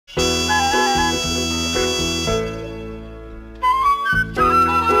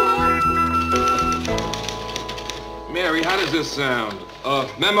does this sound?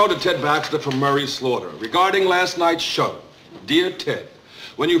 Memo to Ted Baxter from Murray Slaughter regarding last night's show. Dear Ted,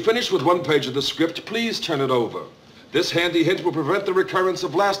 when you finish with one page of the script, please turn it over. This handy hint will prevent the recurrence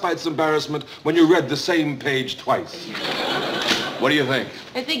of last night's embarrassment when you read the same page twice. What do you think?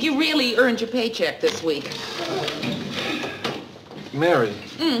 I think you really earned your paycheck this week. Mary.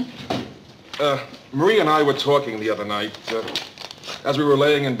 Marie and I were talking the other night, as we were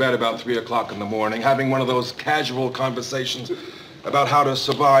laying in bed about 3 o'clock in the morning, having one of those casual conversations about how to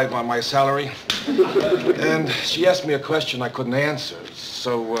survive on my salary. And she asked me a question I couldn't answer,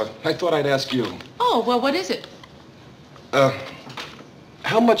 so I thought I'd ask you. Oh, well, what is it?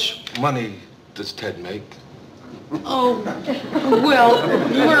 How much money does Ted make? Oh, well,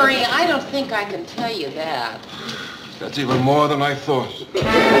 Murray, I don't think I can tell you that. That's even more than I thought.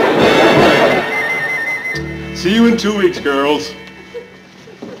 See you in 2 weeks, girls.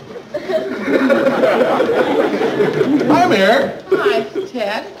 Hi, Mayor. Hi,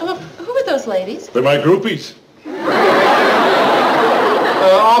 Ted. Who are those ladies? They're my groupies.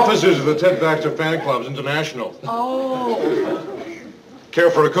 Officers of the Ted Baxter Fan Club's International. Oh. Care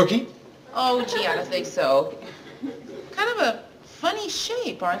for a cookie? Oh, gee, I don't think so. Kind of a funny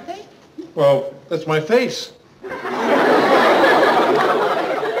shape, aren't they? Well, that's my face.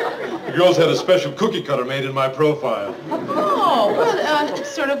 The girls had a special cookie cutter made in my profile. Oh, well,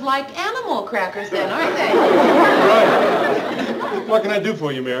 sort of like animal crackers then, aren't they? Right. What can I do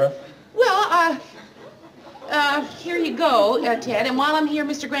for you, Mayor? Well, here you go, Ted. And while I'm here,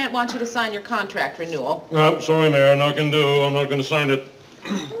 Mr. Grant wants you to sign your contract renewal. Oh, sorry, Mayor. No can do. I'm not going to sign it.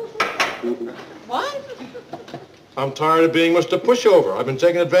 What? I'm tired of being Mr. Pushover. I've been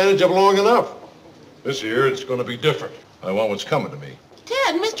taken advantage of long enough. This year, it's going to be different. I want what's coming to me.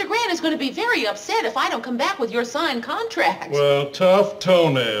 Ted, Mr. Grant is going to be very upset if I don't come back with your signed contract. Well, tough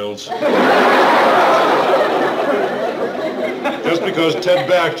toenails. Just because Ted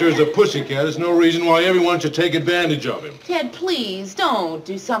Baxter is a pussycat is no reason why everyone should take advantage of him. Ted, please, don't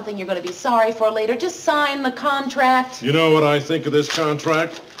do something you're going to be sorry for later. Just sign the contract. You know what I think of this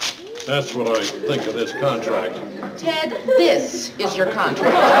contract? That's what I think of this contract. Ted, this is your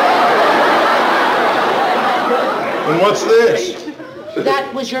contract. And what's this?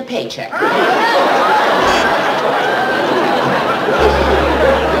 That was your paycheck.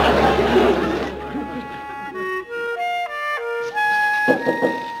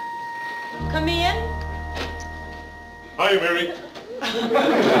 Come in. Hi, Mary.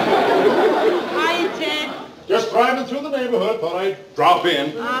 Hi, Ted. Just driving through the neighborhood. Thought I'd drop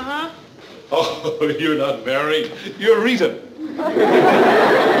in. Uh-huh. Oh, you're not Mary. You're Rita.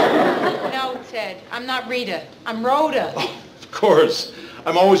 No, Ted, I'm not Rita. I'm Rhoda. Oh, of course.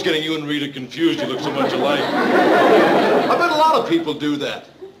 I'm always getting you and Rita confused. You look so much alike. I bet a lot of people do that.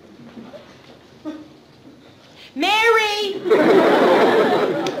 Mary!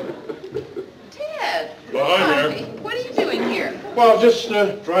 Ted. Well, hi there. What are you doing here? Well, just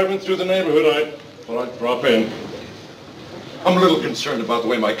driving through the neighborhood. I thought I'd drop in. I'm a little concerned about the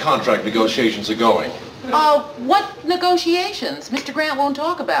way my contract negotiations are going. What negotiations? Mr. Grant won't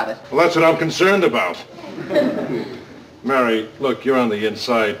talk about it. Well, that's what I'm concerned about. Mary, look, you're on the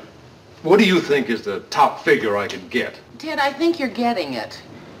inside. What do you think is the top figure I can get? Ted, I think you're getting it.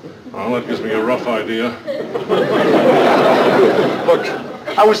 Well, that gives me a rough idea. Look,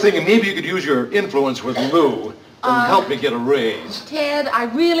 I was thinking maybe you could use your influence with Lou and help me get a raise. Ted, I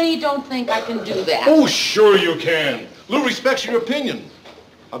really don't think I can do that. Oh, sure you can. Lou respects your opinion.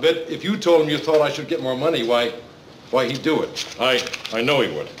 I bet if you told him you thought I should get more money, why he'd do it. I know he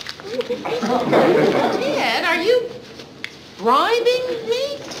would. Ted, are you bribing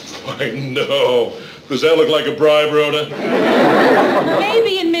me? I know. Does that look like a bribe, Rhoda?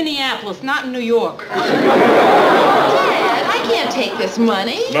 Maybe in Minneapolis, not in New York. Dad, I can't take this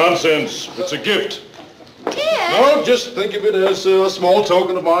money. Nonsense. It's a gift. Dad. No, just think of it as a small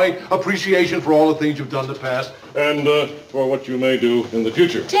token of my appreciation for all the things you've done in the past and for what you may do in the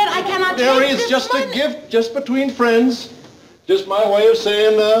future. Dad, I cannot take Mary, this it's just money. a gift, just between friends. Just my way of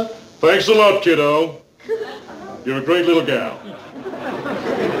saying, thanks a lot, kiddo. You're a great little gal.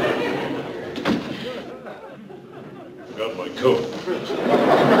 Forgot my coat.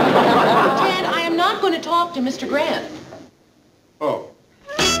 Ted, I am not going to talk to Mr. Grant. Oh.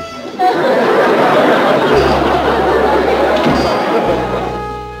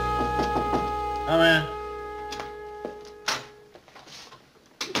 Come in.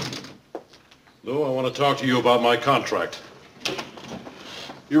 Lou, I want to talk to you about my contract.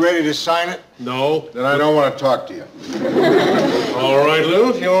 You ready to sign it? No. Then I don't want to talk to you. All right, Lou,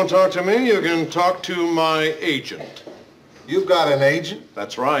 if you won't talk to me, you can talk to my agent. You've got an agent?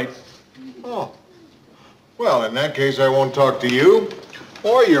 That's right. Oh. Well, in that case, I won't talk to you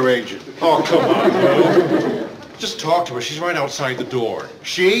or your agent. Oh, come on, Lou. Just talk to her. She's right outside the door.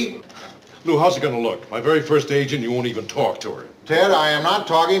 She? Lou, how's it gonna look? My very first agent, you won't even talk to her. Ted, I am not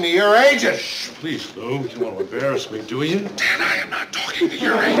talking to your agent. Shh, please, Lou. You want to embarrass me, do you? Ted, I am not talking to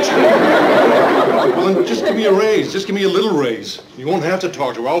your agent. Well, then just give me a raise. Just give me a little raise. You won't have to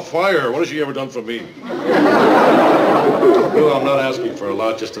talk to her. I'll fire her. What has she ever done for me? Lou, I'm not asking for a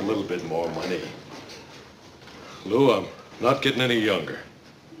lot, just a little bit more money. Lou, I'm not getting any younger.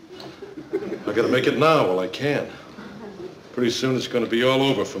 I gotta make it now while I can. Pretty soon it's gonna be all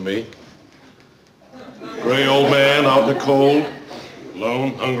over for me. Gray old man out in the cold,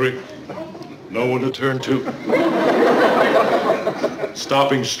 alone, hungry, no one to turn to.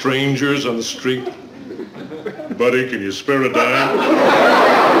 Stopping strangers on the street. Buddy, can you spare a dime?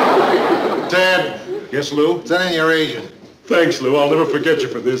 Ted, Yes, Lou? send in your agent. Thanks, Lou. I'll never forget you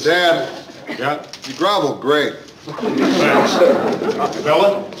for this. Ted, Yeah? you grovel great. Thanks.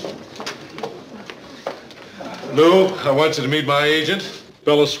 Bella? Lou, I want you to meet my agent,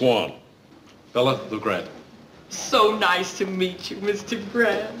 Bella Swan. Bella, Lou Grant. So nice to meet you, Mr.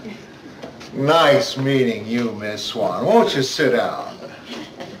 Grant. Nice meeting you, Miss Swan. Won't you sit down?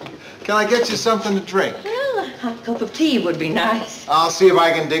 Can I get you something to drink? Well, a hot cup of tea would be nice. I'll see if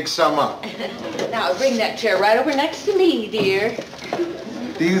I can dig some up. Now, bring that chair right over next to me, dear.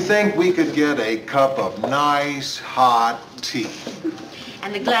 Do you think we could get a cup of nice, hot tea?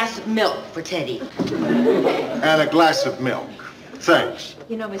 And a glass of milk for Teddy. And a glass of milk. Thanks.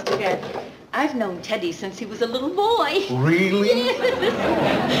 You know, Mr. Grant, I've known Teddy since he was a little boy. Really?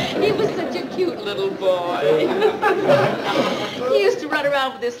 Yes. He was such a cute little boy. He used to run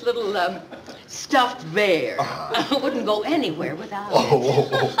around with this little stuffed bear. Wouldn't go anywhere without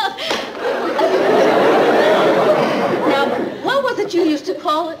it. Now, what was it you used to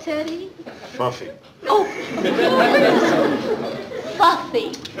call it, Teddy? Fuffy. Oh,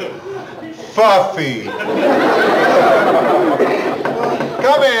 Fluffy. Fuffy.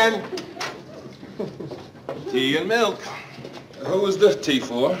 Come in. Tea and milk. Who is the tea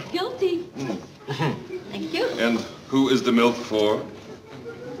for? Guilty. Thank you. And who is the milk for?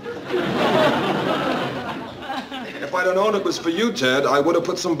 If I'd have known it was for you, Ted, I would have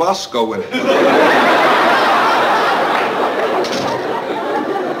put some Bosco in it.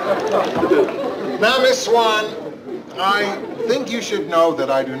 Now, Miss Swan, I think you should know that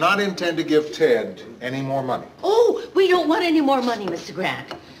I do not intend to give Ted any more money. Oh, we don't want any more money, Mr.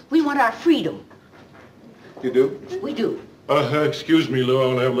 Grant. We want our freedom. You do? We do. Excuse me, Lou. I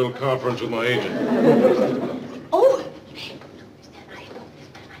want to have a little conference with my agent. Oh, I know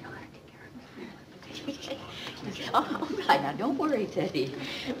how to take care of him. All right, now don't worry, Teddy.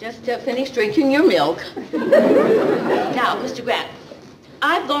 Just finish drinking your milk. Now, Mr. Grant,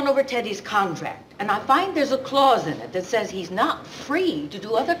 I've gone over Teddy's contract, and I find there's a clause in it that says he's not free to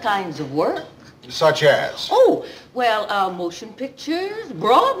do other kinds of work. Such as? Oh, well, motion pictures,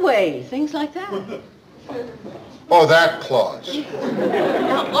 Broadway, things like that. Oh, that clause.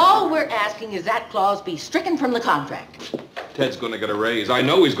 Now, all we're asking is that clause be stricken from the contract. Ted's gonna get a raise. I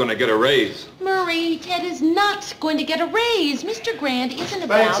know he's gonna get a raise. Murray, Ted is not going to get a raise. Mr. Grant isn't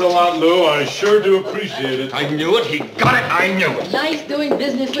about... Thanks a lot, Lou. I sure do appreciate it. I knew it. He got it. I knew it. Nice doing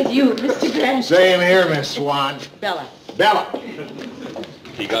business with you, Mr. Grant. Same here, Miss Swan. Bella. Bella.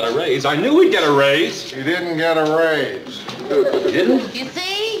 He got a raise. I knew he'd get a raise. He didn't get a raise. He didn't? You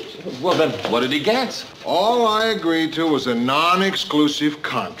see? Well, then what did he get? All I agreed to was a non-exclusive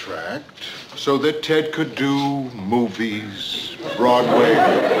contract so that Ted could do movies, Broadway,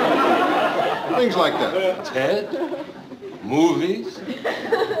 things like that. Ted? Movies?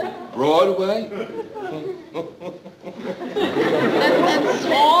 Broadway? That's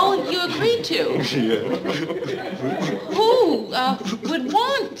all you agreed to. Yeah. Who would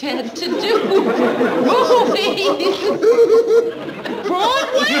want Ted to do movies?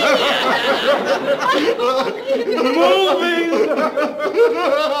 Broadway?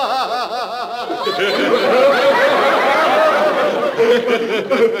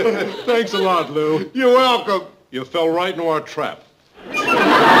 Thanks a lot, Lou. You're welcome. You fell right into our trap. Well,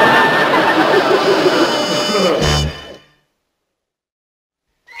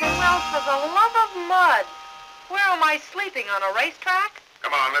 for the love of mud, where am I sleeping, on a racetrack?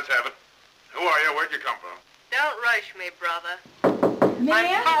 Come on, let's have it. Who are you? Where'd you come from? Don't rush me, brother. Ma'am?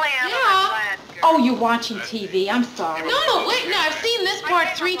 I'm Pollyanna, Yeah. my Glasgow. Oh, you're watching TV. I'm sorry. No, wait, no, I've seen this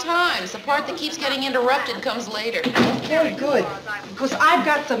part 3 times. The part that keeps getting interrupted comes later. Very good, because I've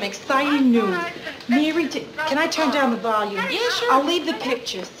got some exciting news. Mary, can I turn down the volume? Yeah, sure. I'll leave the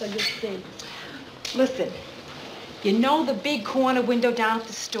pictures so you'll see. Listen, You know the big corner window down at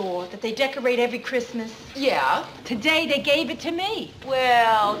the store that they decorate every Christmas? Yeah. Today they gave it to me.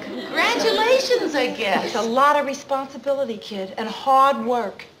 Well, congratulations, I guess. It's a lot of responsibility, kid, and hard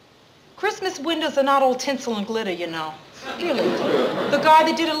work. Christmas windows are not all tinsel and glitter, you know. Really. The guy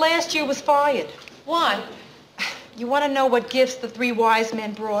that did it last year was fired. Why? You want to know what gifts the three wise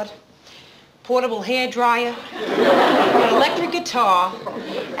men brought? Portable hair dryer, an electric guitar,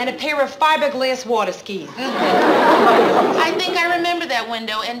 and a pair of fiberglass water skis. I think I remember that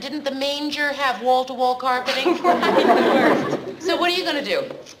window. And didn't the manger have wall-to-wall carpeting? Right, the worst. So what are you going to do?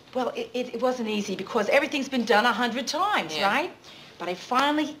 Well, it wasn't easy because everything's been done 100 times, Yeah. right? But I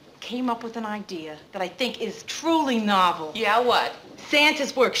finally came up with an idea that I think is truly novel. Yeah, what?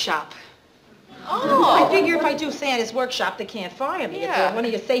 Santa's workshop. Oh. I figure if I do Santa's workshop, they can't fire me. Yeah. It's one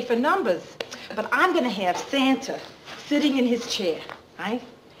of your safer numbers. But I'm going to have Santa sitting in his chair, right?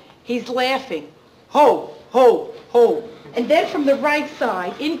 He's laughing. Ho, ho, ho. And then from the right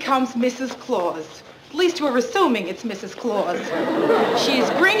side, in comes Mrs. Claus. At least we're assuming it's Mrs. Claus. She's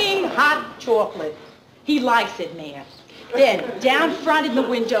bringing hot chocolate. He likes it, Mayor. Then, down front in the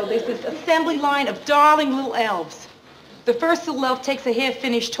window, there's this assembly line of darling little elves. The first little elf takes a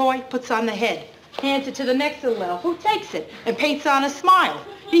half-finished toy, puts on the head, hands it to the next little elf, who takes it and paints on a smile.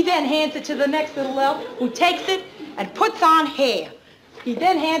 He then hands it to the next little elf, who takes it and puts on hair. He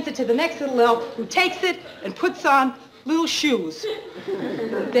then hands it to the next little elf, who takes it and puts on little shoes.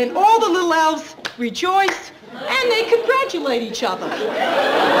 Then all the little elves rejoice and they congratulate each other.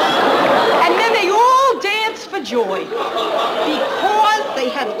 And then they all dance for joy because they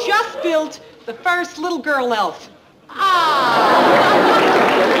have just built the first little girl elf. That's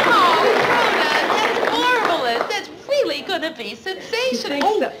marvelous. That's really going to be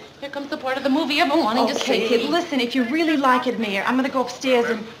sensational. So? Here comes the part of the movie I've been wanting to see. Okay, kid, listen, if you really like it, Mayor, I'm going to go upstairs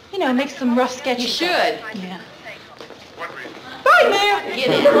and, make some rough sketches. You should. Yeah. Bye, Mayor. Get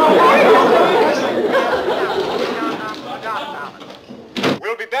in.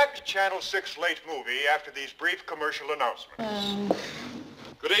 We'll be back to Channel 6 Late Movie after these brief commercial announcements.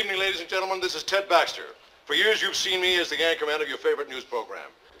 Good evening, ladies and gentlemen. This is Ted Baxter. For years, you've seen me as the anchorman of your favorite news program.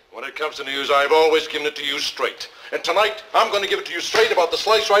 When it comes to news, I've always given it to you straight. And tonight, I'm going to give it to you straight about the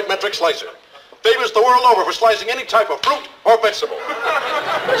Slice Right metric slicer. Famous the world over for slicing any type of fruit or vegetable.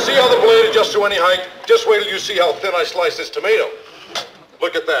 See how the blade adjusts to any height? Just wait till you see how thin I slice this tomato.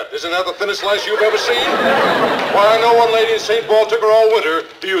 Look at that. Isn't that the thinnest slice you've ever seen? Why, I know one lady in St. Paul took her all winter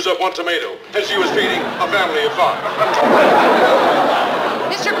to use up one tomato, and she was feeding a family of 5.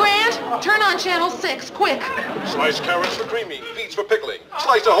 Mr. Grant, turn on Channel 6, quick. Slice carrots for creaming, beets for pickling.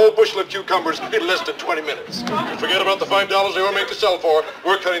 Slice a whole bushel of cucumbers in less than 20 minutes. Forget about the $5 they were made to sell for.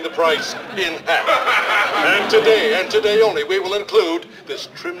 We're cutting the price in half. And today only, we will include this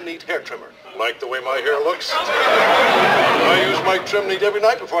Trim Neat hair trimmer. Like the way my hair looks? I use my Trim Neat every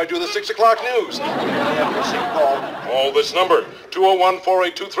night before I do the 6 o'clock news. Call this number,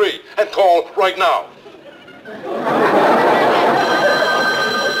 201-4823, and call right now.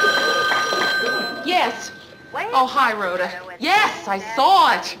 Yes. Oh, hi, Rhoda. Yes, I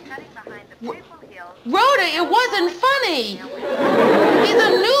saw it. Rhoda, it wasn't funny. He's a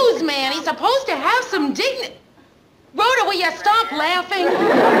newsman. He's supposed to have some dignity. Rhoda, will you stop laughing?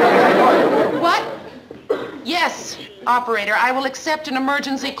 What? Yes, operator, I will accept an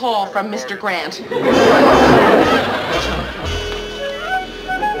emergency call from Mr. Grant.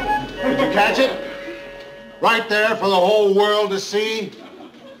 Did you catch it? Right there for the whole world to see.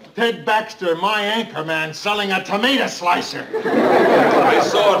 Ted Baxter, my anchorman, selling a tomato slicer. I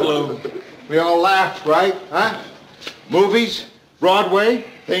saw it, Lou. We all laughed, right? Huh? Movies, Broadway,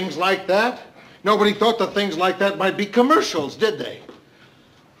 things like that. Nobody thought that things like that might be commercials, did they?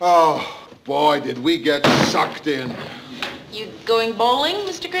 Oh, boy, did we get sucked in. You going bowling,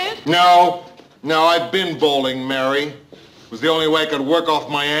 Mr. Grant? No, I've been bowling, Mary. It was the only way I could work off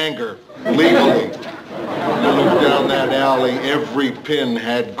my anger, legally. I looked down that alley, every pin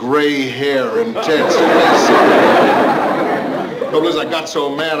had gray hair and Ted's face. Trouble is, I got so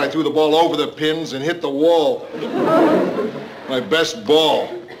mad, I threw the ball over the pins and hit the wall. My best ball,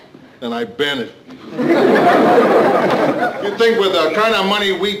 and I bent it. You'd think with the kind of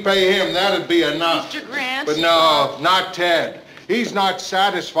money we pay him, that'd be enough. Mr. Grant? But no, not Ted. He's not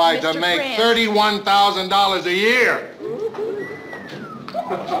satisfied to Mr. make Grant. $31,000 a year.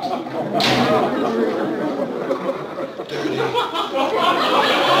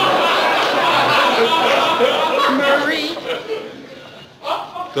 Murray?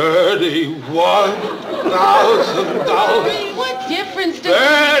 $31,000. Murray, what difference does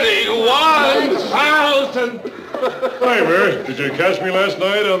 $31,000. Hi, Mary. Did you catch me last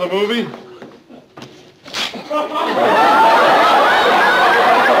night on the movie? Did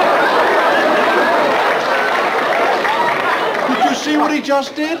you see what he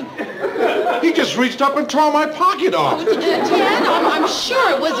just did? He just reached up and tore my pocket off. Ted, I'm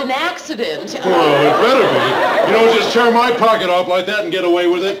sure it was an accident. Well, it better be. You don't just tear my pocket off like that and get away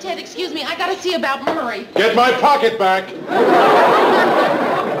with it. Ted, excuse me, I gotta see about Murray. Get my pocket back.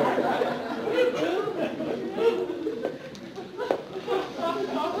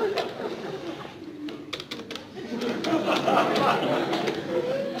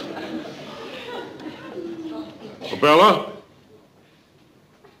 Bella?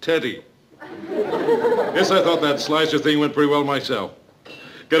 Teddy. Yes, I thought that slicer thing went pretty well myself.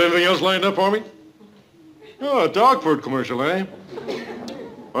 Got anything else lined up for me? Oh, a dog food commercial, eh?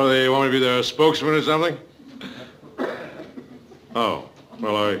 Or they want me to be their spokesman or something? Oh,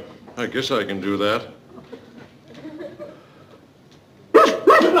 well, I guess I can do that.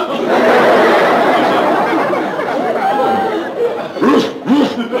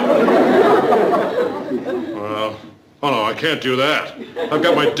 Well, oh no, I can't do that. I've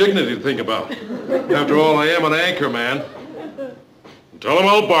got my dignity to think about. After all, I am an anchor man. Tell him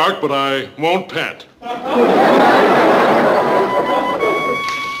I'll bark, but I won't pant.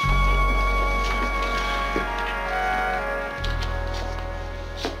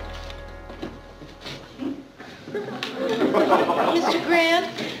 Mr. Grant,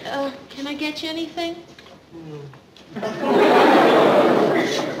 can I get you anything?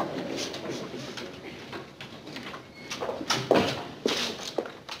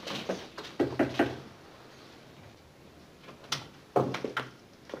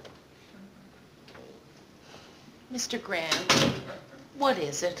 Mr. Grant, what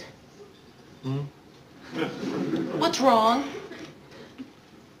is it? What's wrong?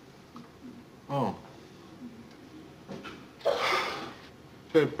 Oh.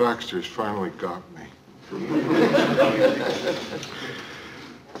 Ted Baxter's finally got me.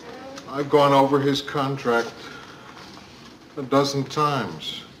 I've gone over his contract a dozen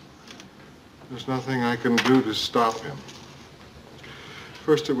times. There's nothing I can do to stop him.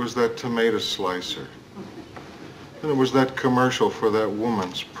 First it was that tomato slicer. Then it was that commercial for that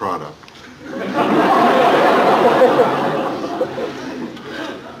woman's product.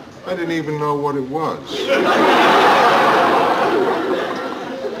 I didn't even know what it was.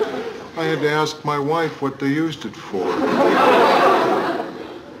 I had to ask my wife what they used it for.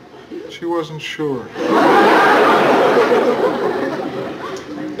 She wasn't sure.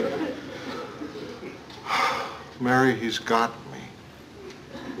 Mary, he's got me.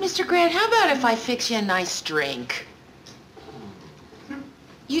 Mr. Grant, how about if I fix you a nice drink?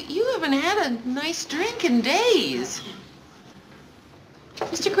 You haven't had a nice drink in days.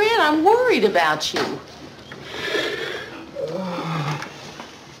 Mr. Grant, I'm worried about you.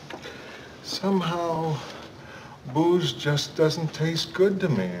 Somehow, booze just doesn't taste good to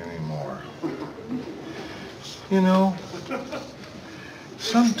me anymore. You know,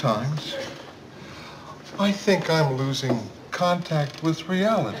 sometimes I think I'm losing contact with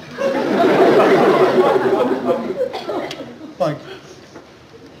reality. Like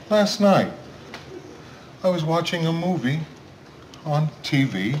last night, I was watching a movie on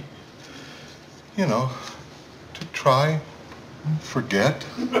TV, you know, to try and forget.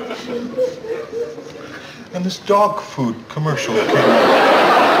 And this dog food commercial came on.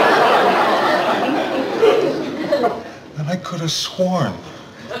 And I could have sworn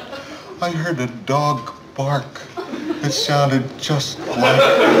I heard a dog bark. It sounded just like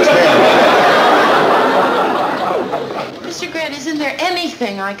Ted. Mr. Grant, isn't there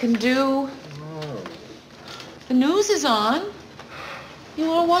anything I can do? No. The news is on. You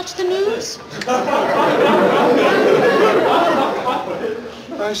want to watch the news?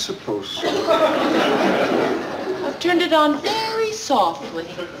 I suppose so. I've turned it on very softly.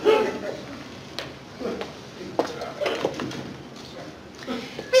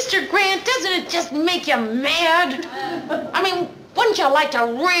 Mr. Grant, doesn't it just make you mad? I mean, wouldn't you like to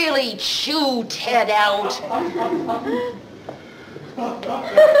really chew Ted out?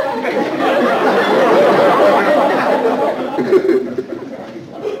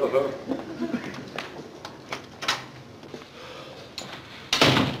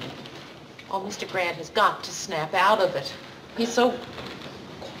 Oh, Mr. Grant has got to snap out of it. He's so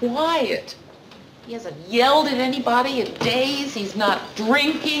quiet. He hasn't yelled at anybody in days. He's not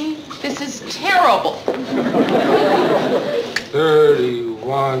drinking. This is terrible.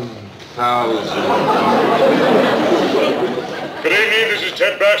 31,000. Good evening, this is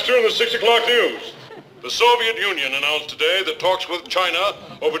Ted Baxter in the 6 o'clock news. The Soviet Union announced today that talks with China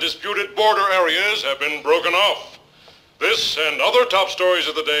over disputed border areas have been broken off. This and other top stories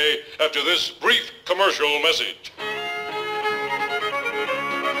of the day after this brief commercial message.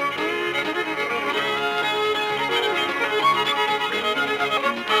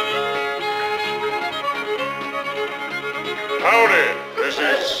 Howdy, this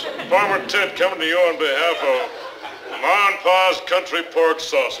is Farmer Ted coming to you on behalf of Ma and Pa's Country Pork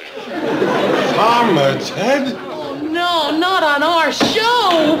Sausage. Farmer Ted? Oh, no, not on our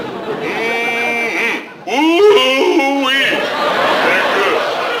show. Ooh-wee! They're good.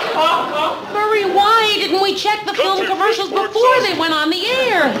 Murray, why didn't we check the film Country commercials pork before sausage. they went on the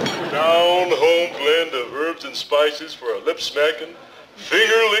air? Down-home blend of herbs and spices for a lip-smacking,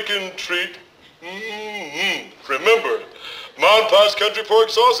 finger-licking treat. Remember, Ma and Pa's Country Pork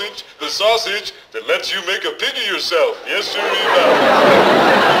Sausage, the sausage that lets you make a pig of yourself. Yes, sir,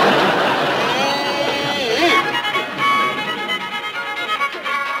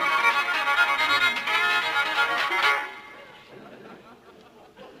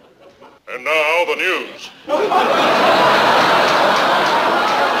 And now the news.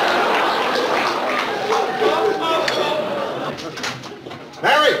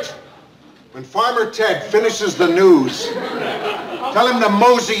 Mary, when Farmer Ted finishes the news, tell him to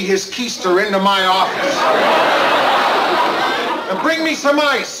mosey his keister into my office. And bring me some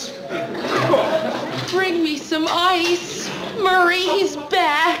ice. Bring me some ice. Murray, he's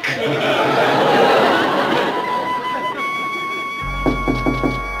back.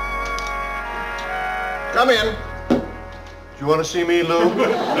 Come in. Do you want to see me, Lou?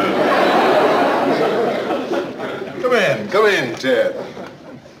 Come in, Ted.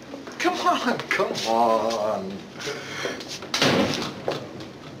 Come on.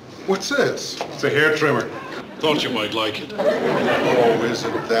 What's this? It's a hair trimmer. Thought you might like it. Oh,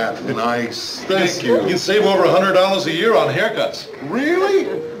 isn't that nice? Thank you. You can save over $100 a year on haircuts. Really?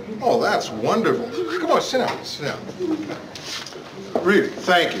 Oh, that's wonderful. Come on, sit down, sit down. Really,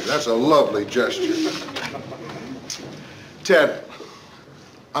 thank you. That's a lovely gesture. Ted,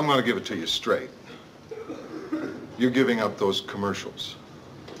 I'm going to give it to you straight. You're giving up those commercials.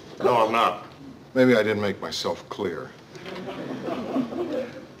 No, I'm not. Maybe I didn't make myself clear.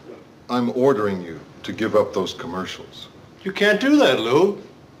 I'm ordering you to give up those commercials. You can't do that, Lou.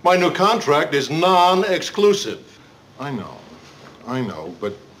 My new contract is non-exclusive. I know,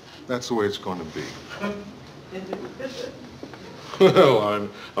 but that's the way it's going to be. Well,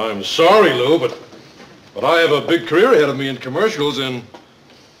 I'm sorry, Lou, but I have a big career ahead of me in commercials, and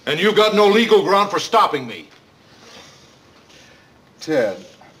you've got no legal ground for stopping me. Ted,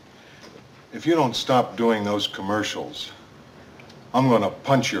 if you don't stop doing those commercials, I'm going to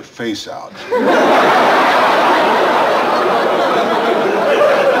punch your face out.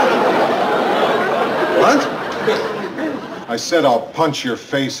 What? I said I'll punch your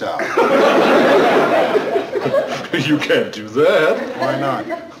face out. You can't do that. Why not?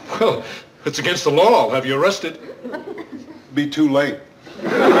 Well, it's against the law. I'll have you arrested. Be too late.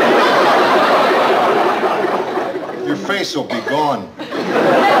 Your face will be gone.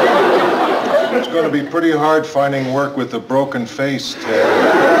 It's going to be pretty hard finding work with a broken face,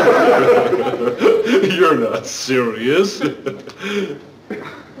 Ted. You're not serious.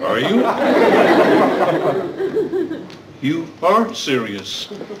 Are you? You are serious.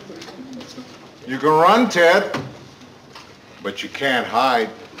 You can run, Ted, but you can't hide.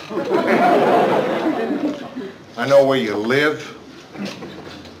 I know where you live.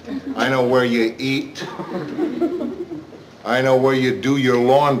 I know where you eat. I know where you do your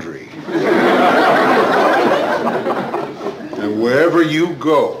laundry. And wherever you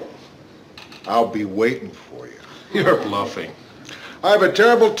go, I'll be waiting for you. You're bluffing. I have a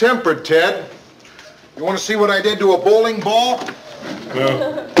terrible temper, Ted. You want to see what I did to a bowling ball?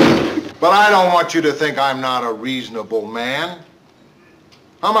 No. But I don't want you to think I'm not a reasonable man.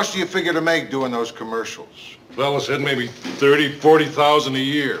 How much do you figure to make doing those commercials? Fella said maybe 30, 40,000 a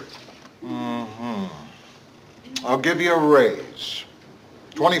year. Mm-hmm. I'll give you a raise.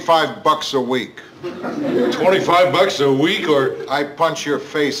 $25 a week. 25 bucks a week, or I punch your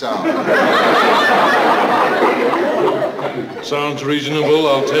face out. sounds reasonable,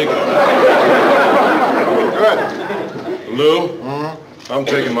 I'll take it. Good. Lou, I'm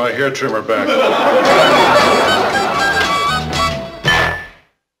taking my hair trimmer back.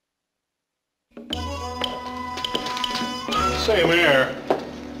 Say, Mayor,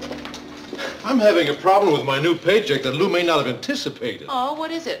 I'm having a problem with my new paycheck that Lou may not have anticipated. Oh,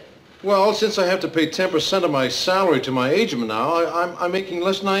 what is it? Well, since I have to pay 10% of my salary to my agent now, I'm making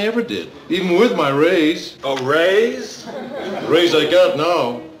less than I ever did, even with my raise. A raise? The raise I got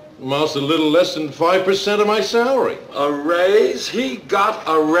now Amounts to a little less than 5% of my salary. A raise? He got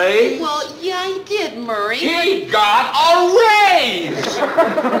a raise? Well, yeah, he did, Murray. He got a raise!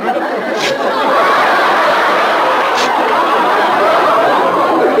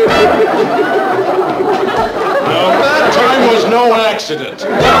 Now, that time was no accident.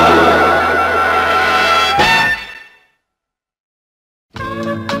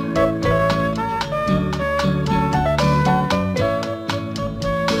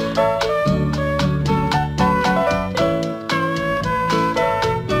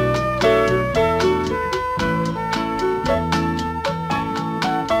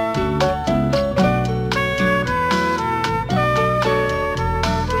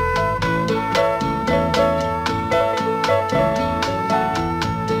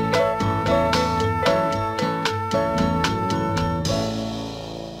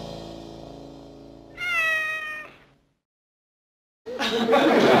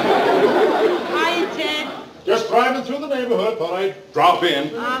 Hi, Ted. Just driving through the neighborhood, thought I'd drop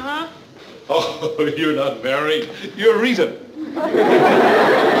in. Uh-huh. Oh, you're not Mary. You're Rita.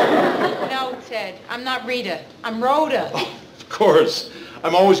 No, Ted, I'm not Rita. I'm Rhoda. Oh, of course.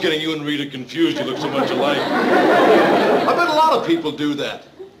 I'm always getting you and Rita confused. You look so much alike. I bet a lot of people do that.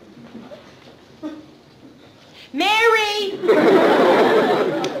 Mary!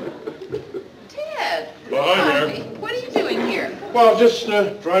 Ted. Well, hi there. What are you doing here? Well, just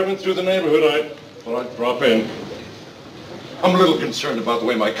driving through the neighborhood, I thought I'd drop in. I'm a little concerned about the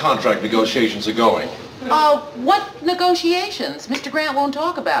way my contract negotiations are going. What negotiations? Mr. Grant won't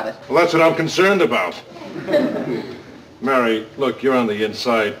talk about it. Well, that's what I'm concerned about. Mary, look, you're on the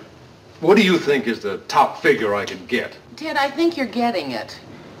inside. What do you think is the top figure I can get? Ted, I think you're getting it.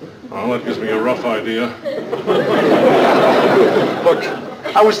 Well, that gives me a rough idea. Look,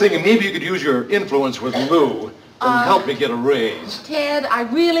 I was thinking maybe you could use your influence with Lou and help me get a raise. Ted, I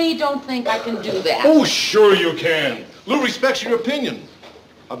really don't think I can do that. Oh, sure you can. Lou respects your opinion.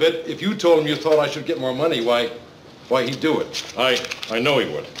 I bet if you told him you thought I should get more money, why he'd do it. I know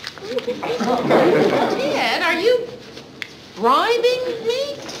he would. Ted, are you bribing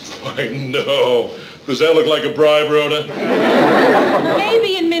me? I know. Does that look like a bribe, Rhoda?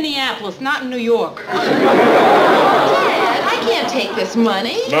 Maybe in Minneapolis, not in New York. Ted, I can't take this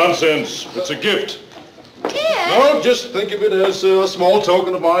money. Nonsense. It's a gift. Ted! No, just think of it as a small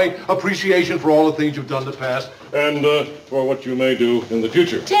token of my appreciation for all the things you've done in the past and for what you may do in the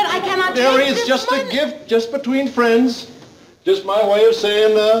future. Ted, I cannot take Mary, this it's just money. a gift, just between friends. Just my way of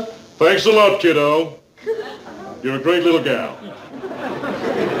saying, thanks a lot, kiddo. You're a great little gal.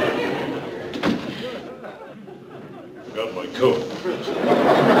 Forgot my coat.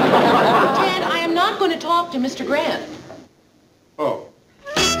 Ted, I am not going to talk to Mr. Grant. Oh.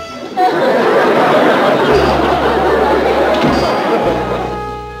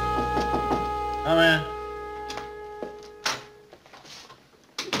 Come in.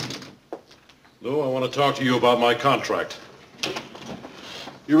 Lou, I want to talk to you about my contract.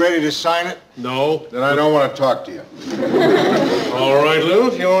 You ready to sign it? No? Then I don't want to talk to you. All right, Lou,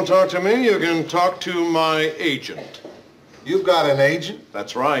 if you won't talk to me, you can talk to my agent. You've got an agent?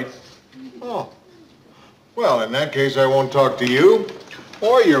 That's right. Oh. Well, in that case, I won't talk to you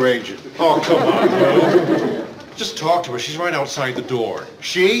or your agent. Oh, come on, Lou. Just talk to her. She's right outside the door.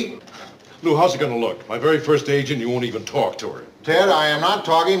 She? Lou, how's it going to look? My very first agent, you won't even talk to her. Ted, I am not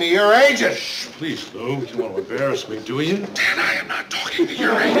talking to your agent. Shh, please, Lou. You want to embarrass me, do you? Ted, I am not talking to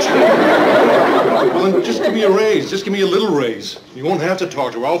your agent. Well, then just give me a raise. Just give me a little raise. You won't have to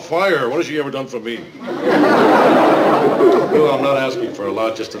talk to her. I'll fire her. What has she ever done for me? Lou, I'm not asking for a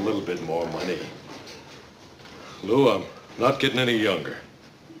lot, just a little bit more money. Lou, I'm not getting any younger.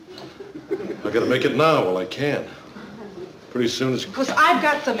 I got to make it now while I can. Pretty soon it's... Because I've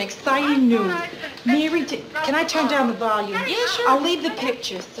got some exciting news. Mary, can I turn down the volume? Yeah, sure. I'll leave the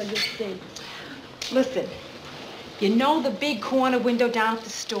pictures so you'll see. Listen, you know the big corner window down at the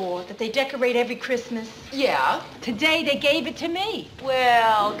store that they decorate every Christmas? Yeah. Today they gave it to me.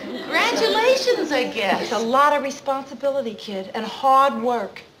 Well, congratulations, I guess. It's a lot of responsibility, kid, and hard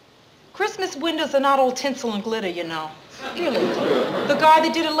work. Christmas windows are not all tinsel and glitter, you know. Really. The guy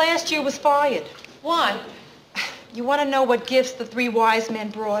that did it last year was fired. Why? You want to know what gifts the three wise men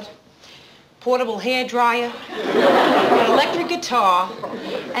brought? Portable hair dryer, an electric guitar,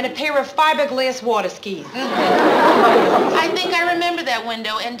 and a pair of fiberglass water skis. I think I remember that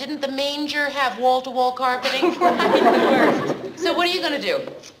window. And didn't the manger have wall-to-wall carpeting? Right, the worst. So what are you going to do?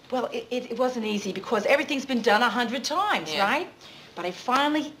 Well, it wasn't easy because everything's been done 100 times, Yeah. right? But I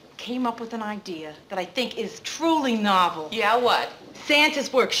finally came up with an idea that I think is truly novel. Yeah, what?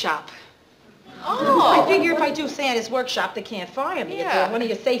 Santa's workshop. Oh. I figure if I do Santa's workshop, they can't fire me. Yeah. It's one of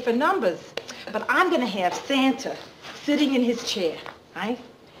your safer numbers. But I'm going to have Santa sitting in his chair, right?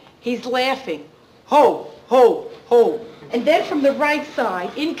 He's laughing. Ho, ho, ho. And then from the right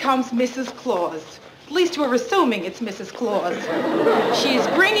side, in comes Mrs. Claus. At least we're assuming it's Mrs. Claus. She's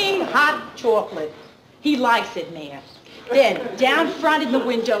bringing hot chocolate. He likes it, Mayor. Then, down front in the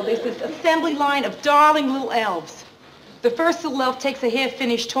window, there's this assembly line of darling little elves. The first little elf takes a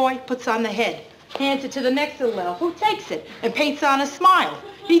half-finished toy, puts on the head, hands it to the next little elf, who takes it and paints on a smile.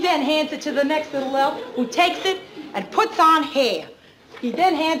 He then hands it to the next little elf, who takes it and puts on hair. He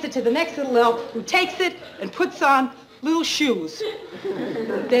then hands it to the next little elf, who takes it and puts on little shoes.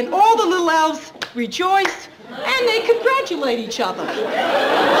 Then all the little elves rejoice and they congratulate each other.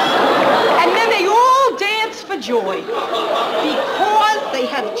 And then they all dance for joy because they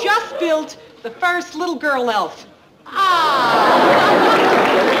have just built the first little girl elf. That's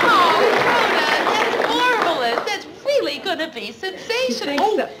marvelous. That's really going to be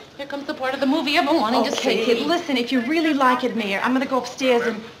sensational. So? Here comes the part of the movie I've been wanting to see. Okay, kid, listen, if you really like it, Mayor, I'm going to go upstairs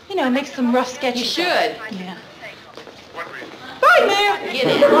and, make some rough sketches. You should. Yeah. Bye, Mayor. Get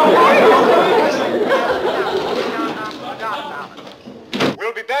in.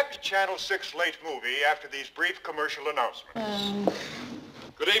 We'll be back to Channel 6 Late Movie after these brief commercial announcements.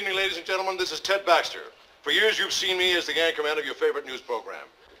 Good evening, ladies and gentlemen. This is Ted Baxter. For years, you've seen me as the anchorman of your favorite news program.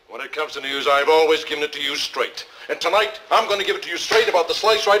 When it comes to news, I've always given it to you straight. And tonight, I'm going to give it to you straight about the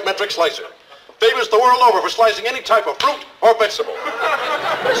Slice Right metric slicer. Famous the world over for slicing any type of fruit or vegetable.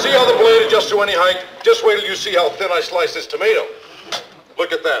 See how the blade adjusts to any height? Just wait till you see how thin I slice this tomato.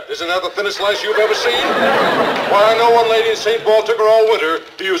 Look at that. Isn't that the thinnest slice you've ever seen? Why, I know one lady in St. Paul took her all winter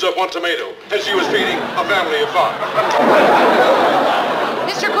to use up one tomato, and she was feeding a family of 5.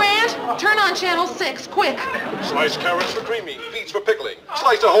 Mr. Grant, turn on Channel 6, quick. Slice carrots for creaming, beets for pickling.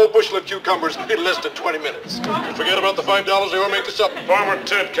 Slice a whole bushel of cucumbers in less than 20 minutes. Forget about the $5 they will make this up. Farmer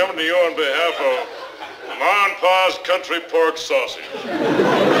Ted coming to you on behalf of Ma and Pa's Country Pork Sausage.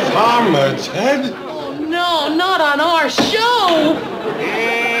 Farmer Ted? Oh, no, not on our show.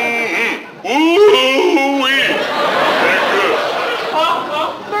 Ooh-wee. They're good.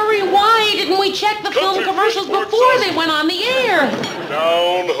 Murray, why didn't we check the film commercials before they went on the air?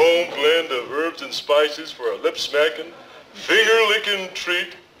 Down home blend of herbs and spices for a lip-smacking, finger-licking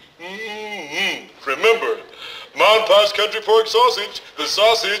treat. Remember, Ma and Pa's Country Pork Sausage, the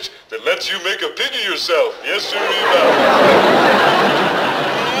sausage that lets you make a pig of yourself. Yes, sir,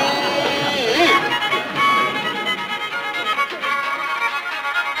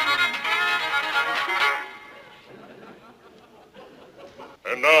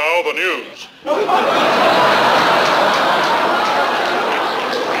 And now the news.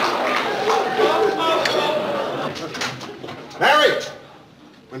 Mary,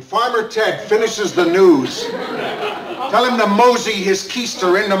 when Farmer Ted finishes the news, tell him to mosey his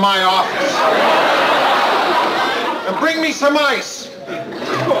keister into my office. And bring me some ice.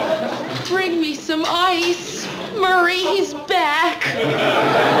 Bring me some ice. Murray, he's back.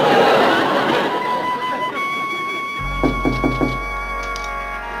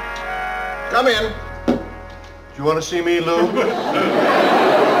 Come in. Do you want to see me, Lou?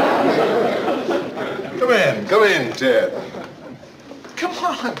 Come in, Ted.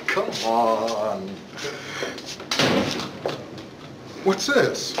 Come on. What's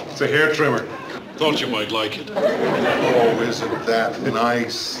this? It's a hair trimmer. Thought you might like it. Oh, isn't that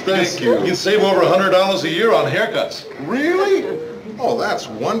nice? Thank you. You can save over $100 a year on haircuts. Really? Oh, that's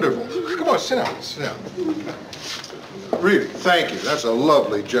wonderful. Come on, sit down, sit down. Really, thank you. That's a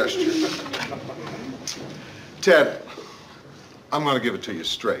lovely gesture. Ted, I'm going to give it to you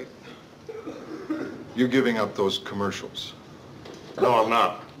straight. You're giving up those commercials. No, I'm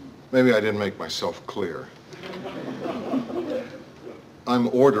not. Maybe I didn't make myself clear. I'm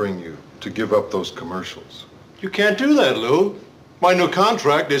ordering you to give up those commercials. You can't do that, Lou. My new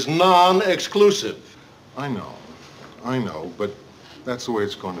contract is non-exclusive. I know, but that's the way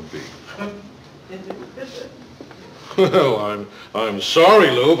it's going to be. Well, I'm sorry,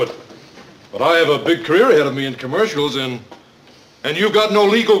 Lou, but I have a big career ahead of me in commercials, and you've got no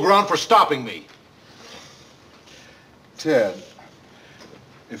legal ground for stopping me. Ted,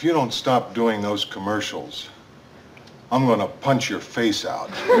 if you don't stop doing those commercials, I'm going to punch your face out.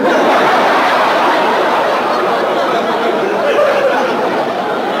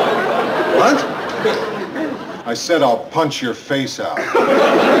 What? I said I'll punch your face out.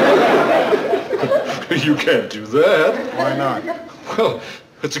 You can't do that. Why not? Well,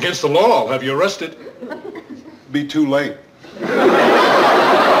 it's against the law. I'll have you arrested. Be too late.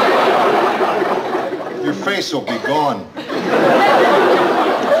 Your face will be gone.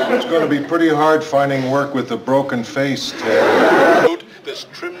 going to be pretty hard finding work with a broken face, Ted. This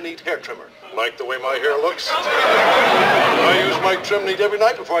trim neat hair trimmer. Like the way my hair looks? I use my trim neat every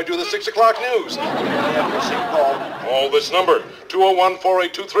night before I do the 6 o'clock news. Call this number,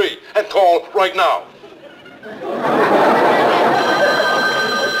 201-4823, and call right now.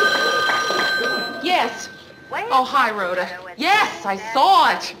 Yes. Oh, hi, Rhoda. Yes, I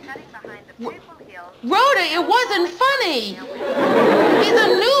saw it. Rhoda, it wasn't funny. He's a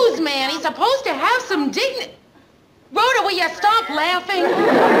newsman. He's supposed to have some dignity. Rhoda, will you stop laughing?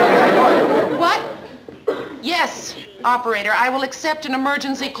 What? Yes, operator, I will accept an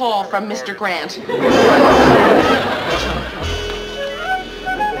emergency call from Mr. Grant. Did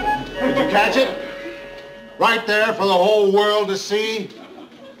you catch it? Right there for the whole world to see.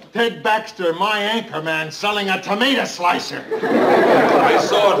 Ted Baxter, my anchorman, selling a tomato slicer. I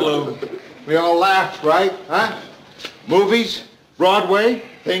saw it, Lou. We all laughed, right? Huh? Movies, Broadway,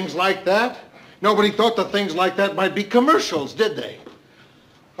 things like that. Nobody thought that things like that might be commercials, did they?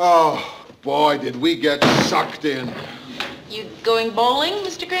 Oh, boy, did we get sucked in. You going bowling,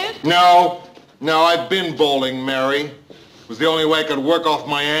 Mr. Grant? No, I've been bowling, Mary. It was the only way I could work off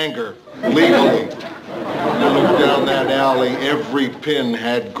my anger, legally. I looked down that alley, every pin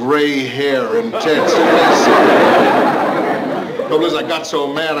had gray hair and Ted's face. Trouble is, I got so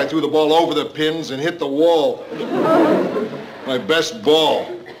mad, I threw the ball over the pins and hit the wall. My best ball.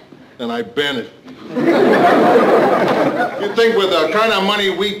 And I bent it. You'd think with the kind of money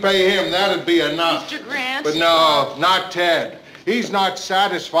we pay him, that'd be enough. Mr. Grant? But no, not Ted. He's not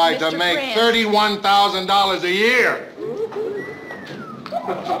satisfied to make $31,000 a year.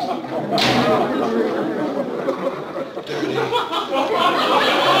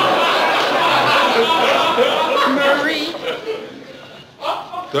 Murray?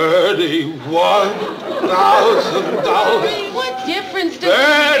 $31,000. What difference does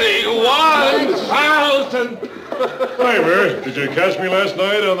 $31,000. Hi, Mary. Did you catch me last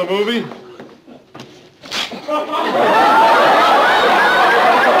night on the movie?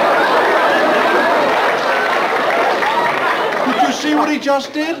 Did you see what he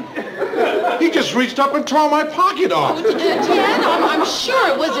just did? He just reached up and tore my pocket off. Ted, I'm sure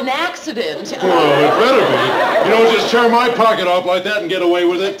it was an accident. Well, it better be. You don't just tear my pocket off like that and get away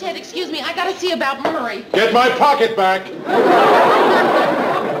with it. Ted, excuse me, I gotta see about Murray. Get my pocket back.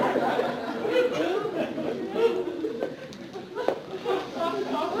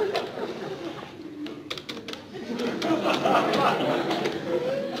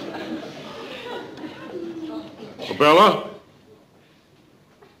 Bella?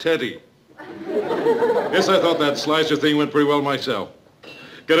 Teddy. Yes, I thought that slicer thing went pretty well myself.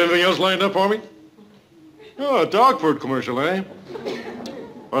 Got anything else lined up for me? Oh, a dog food commercial, eh?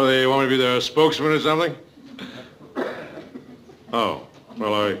 Or they want me to be their spokesman or something? Oh,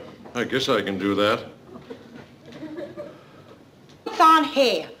 well, I guess I can do that. Puts on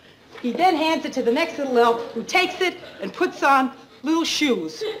hair. He then hands it to the next little elf, who takes it and puts on little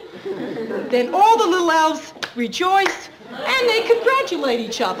shoes. Then all the little elves rejoice and they congratulate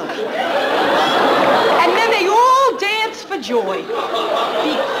each other. And then they all dance for joy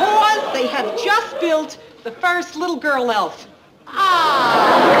because they have just built the first little girl elf. That's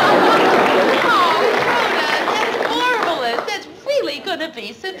marvelous. That's really gonna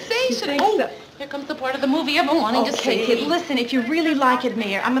be sensational. So? Here comes the part of the movie I've been wanting to see. Okay, kid, listen, if you really like it,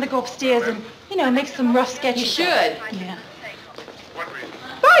 Mayor, I'm gonna go upstairs and, make some rough sketches. You should. Yeah.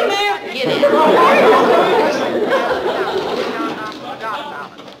 Bye, Mayor. Get in.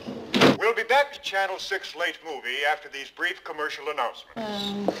 We'll be back to Channel 6 Late Movie after these brief commercial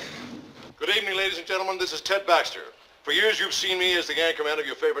announcements. Good evening, ladies and gentlemen. This is Ted Baxter. For years, you've seen me as the anchorman of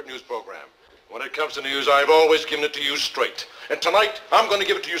your favorite news program. When it comes to news, I've always given it to you straight. And tonight, I'm going to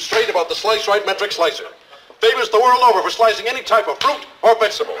give it to you straight about the Slice Right metric slicer. Famous the world over for slicing any type of fruit or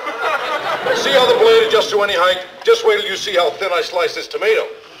vegetable. See how the blade adjusts to any height? Just wait till you see how thin I slice this tomato.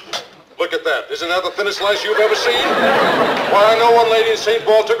 Look at that. Isn't that the thinnest slice you've ever seen? Why, I know one lady in St.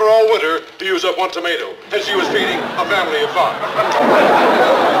 Paul took her all winter to use up one tomato, and she was feeding a family of 5.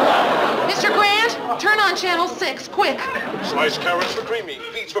 Mr. Grant, turn on Channel 6, quick. Slice carrots for creaming,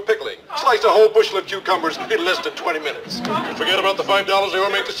 beets for pickling. Slice a whole bushel of cucumbers in less than 20 minutes. Forget about the $5 they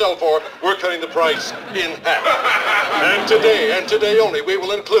were made to sell for. We're cutting the price in half. And today only, we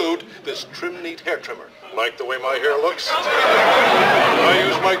will include this trim neat hair trimmer. Like the way my hair looks? I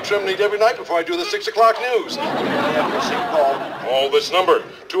use my trim neat every night before I do the 6 o'clock news. Call this number,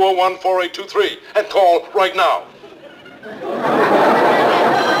 201-4823, and call right now.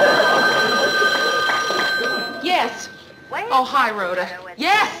 Yes. Oh, hi, Rhoda.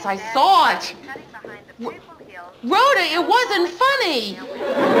 Yes, I saw it. Rhoda, it wasn't funny.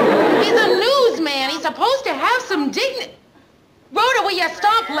 supposed to have some dignity. Rhoda, will you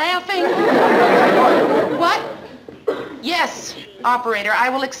stop laughing? What? Yes, operator, I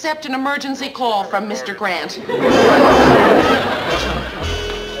will accept an emergency call from Mr. Grant.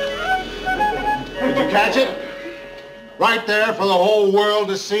 Did you catch it? Right there for the whole world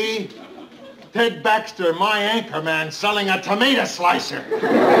to see. Ted Baxter, my anchorman, selling a tomato slicer.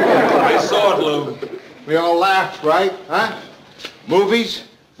 I saw it, Lou. We all laughed, right? Huh? Movies,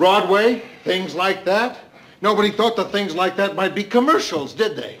 Broadway, things like that. Nobody thought that things like that might be commercials,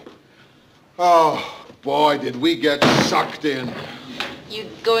 did they? Oh, boy, did we get sucked in. You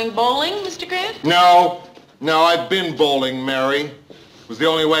going bowling, Mr. Grant? No, I've been bowling, Mary. It was the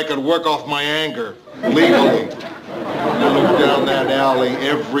only way I could work off my anger, legally. I looked down that alley,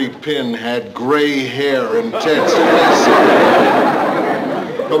 every pin had gray hair and Ted's face.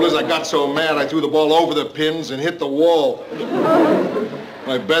 Trouble is, I got so mad, I threw the ball over the pins and hit the wall.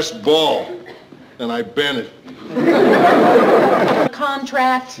 My best ball, and I bent it.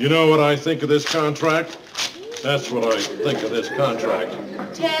 Contract. You know what I think of this contract? That's what I think of this contract.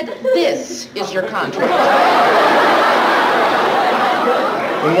 Ted, this is your contract.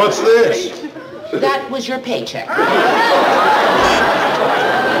 And what's this? That was your paycheck.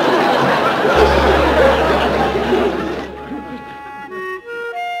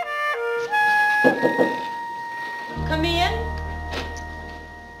 Come in.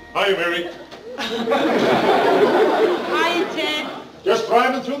 Hi, Mary. Hi, Ted. Just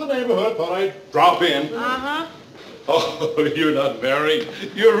driving through the neighborhood. Thought I'd drop in. Uh-huh. Oh, you're not Mary.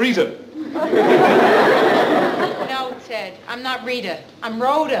 You're Rita. No, Ted, I'm not Rita. I'm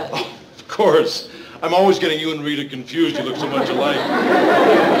Rhoda. Of course. I'm always getting you and Rita confused. You look so much alike.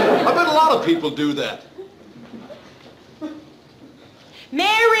 I bet a lot of people do that.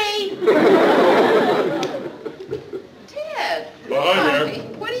 Mary! Ted. Well, hi there.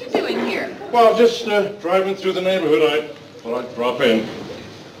 What are you doing here? Well, just driving through the neighborhood. I thought I'd drop in.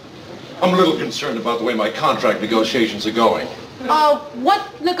 I'm a little concerned about the way my contract negotiations are going.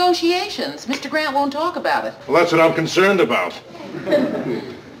 What negotiations? Mr. Grant won't talk about it. Well, that's what I'm concerned about.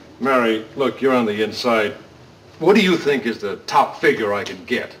 Mary, look, you're on the inside. What do you think is the top figure I can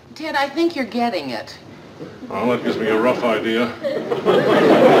get? Ted, I think you're getting it. Well, that gives me a rough idea.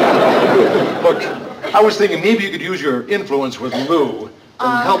 Look, I was thinking maybe you could use your influence with Lou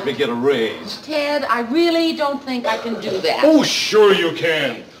and help me get a raise. Ted, I really don't think I can do that. Oh, sure you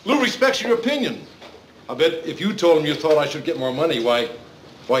can. Lou respects your opinion. I bet if you told him you thought I should get more money, why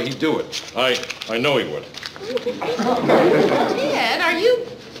he'd do it. I know he would. Ted, are you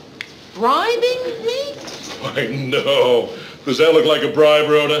bribing me? I know. Does that look like a bribe,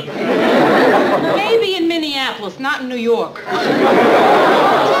 Rhoda? Maybe in Minneapolis, not in New York. Ted,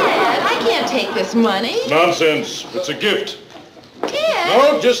 I can't take this money. Nonsense. It's a gift. Ted!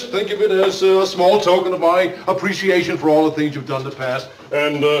 No, just think of it as a small token of my appreciation for all the things you've done in the past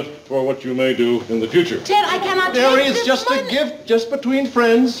and for what you may do in the future. Ted, I cannot take Mary, this it's just money. a gift, just between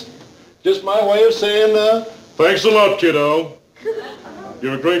friends. Just my way of saying, thanks a lot, kiddo.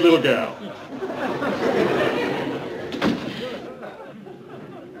 You're a great little gal.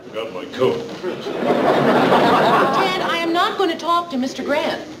 Forgot my coat. Ted, I am not going to talk to Mr.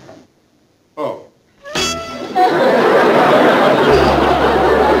 Grant. Oh.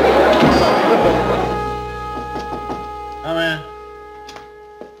 Come in.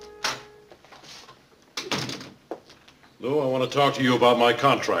 Lou, I want to talk to you about my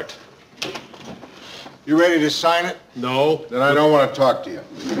contract. You ready to sign it? No. Then I don't want to talk to you.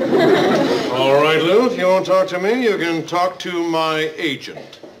 All right, Lou, if you won't talk to me, you can talk to my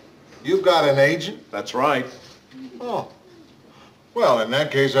agent. You've got an agent? That's right. Oh. Well, in that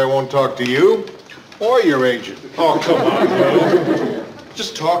case, I won't talk to you or your agent. Oh, come on, Lou.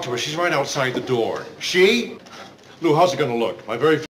 Just talk to her. She's right outside the door. She? Lou, how's it going to look? My very